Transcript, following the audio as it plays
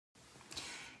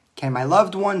Can my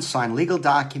loved one sign legal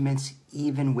documents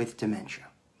even with dementia?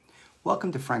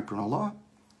 Welcome to Frank Bruno Law.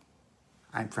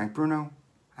 I'm Frank Bruno.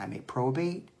 I'm a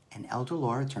probate and elder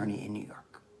law attorney in New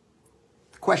York.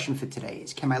 The question for today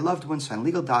is, can my loved one sign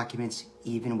legal documents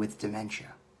even with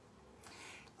dementia?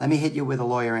 Let me hit you with a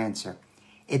lawyer answer.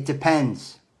 It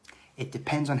depends. It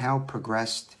depends on how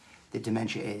progressed the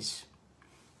dementia is.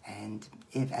 And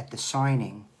if at the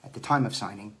time of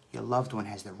signing, your loved one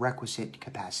has the requisite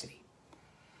capacity.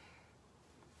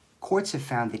 Courts have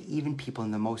found that even people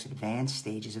in the most advanced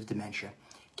stages of dementia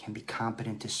can be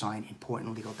competent to sign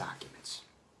important legal documents.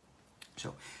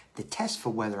 So the test for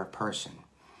whether a person,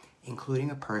 including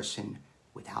a person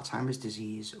with Alzheimer's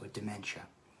disease or dementia,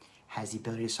 has the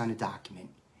ability to sign a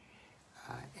document,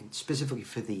 and specifically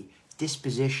for the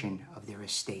disposition of their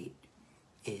estate,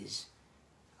 is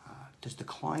does the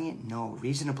client know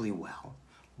reasonably well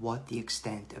what the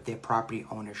extent of their property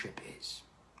ownership is?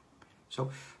 So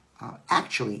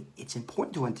actually, it's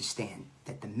important to understand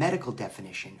that the medical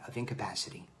definition of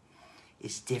incapacity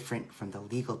is different from the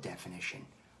legal definition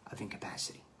of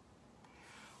incapacity.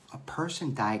 A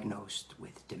person diagnosed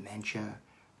with dementia,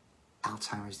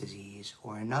 Alzheimer's disease,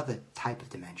 or another type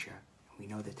of dementia, we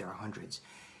know that there are hundreds,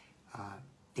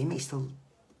 they may still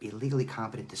be legally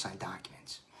competent to sign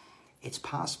documents. It's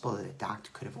possible that a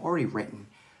doctor could have already written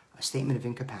a statement of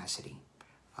incapacity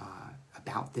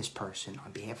about this person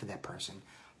on behalf of that person,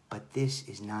 but this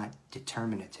is not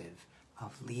determinative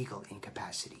of legal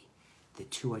incapacity. The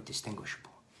two are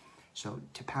distinguishable. So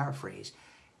to paraphrase,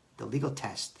 the legal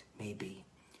test may be,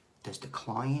 does the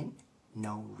client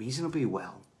know reasonably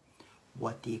well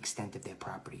what the extent of their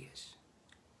property is?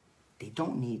 They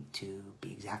don't need to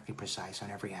be exactly precise on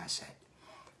every asset,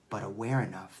 but aware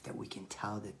enough that we can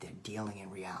tell that they're dealing in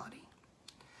reality.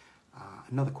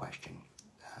 Another question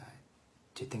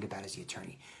to think about as the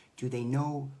attorney, do they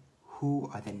know who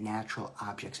are the natural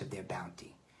objects of their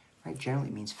bounty? Right? Generally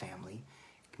it means family,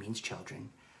 it means children.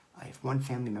 If one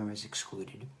family member is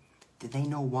excluded, do they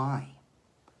know why?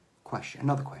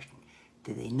 Another question,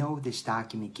 do they know this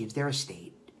document gives their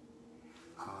estate,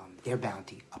 their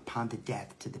bounty, upon the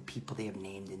death to the people they have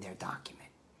named in their document?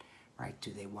 Right?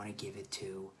 Do they want to give it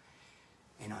to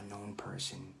an unknown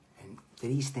person? And do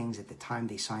these things at the time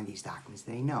they sign these documents,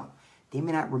 they know? They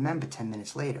may not remember 10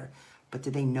 minutes later, but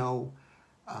do they know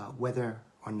whether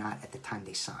or not at the time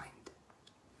they signed?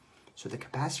 So the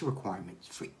capacity requirements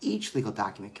for each legal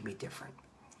document can be different.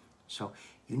 So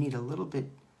you need a little bit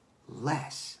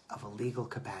less of a legal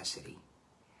capacity.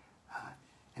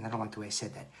 And I don't like the way I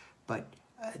said that, but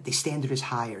the standard is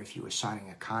higher if you are signing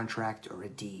a contract or a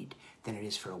deed than it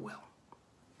is for a will.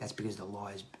 That's because the law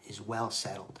is well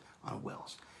settled on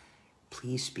wills.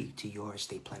 Please speak to your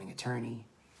estate planning attorney,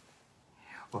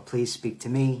 or please speak to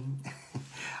me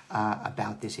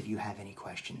about this if you have any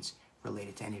questions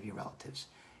related to any of your relatives.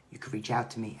 You can reach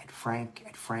out to me at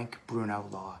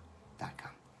frank@frankbrunolaw.com.